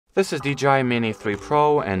This is DJI Mini 3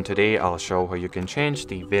 Pro, and today I'll show how you can change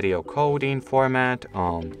the video coding format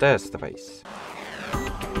on this device.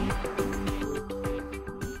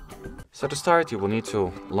 So to start, you will need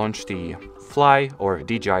to launch the Fly or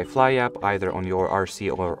DJI Fly app either on your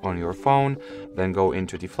RC or on your phone. Then go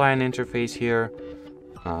into the Fly interface here,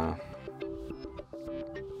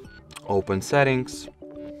 open settings,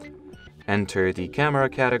 enter the camera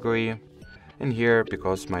category, and here,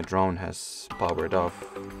 because my drone has powered off,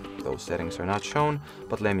 those settings are not shown,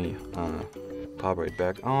 but let me power it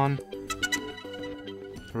back on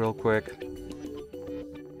real quick.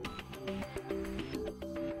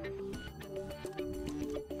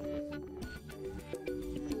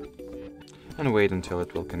 And wait until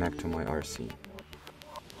it will connect to my RC.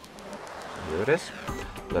 Here it is.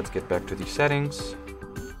 Let's get back to the settings,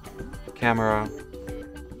 camera,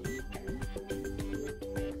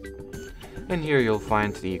 and here you'll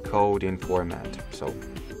find the coding format. So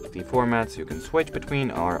the formats you can switch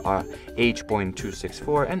between are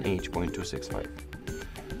H.264 and H.265.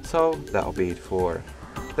 So that'll be it for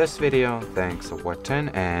this video. Thanks for watching,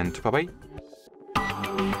 and bye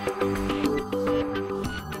bye.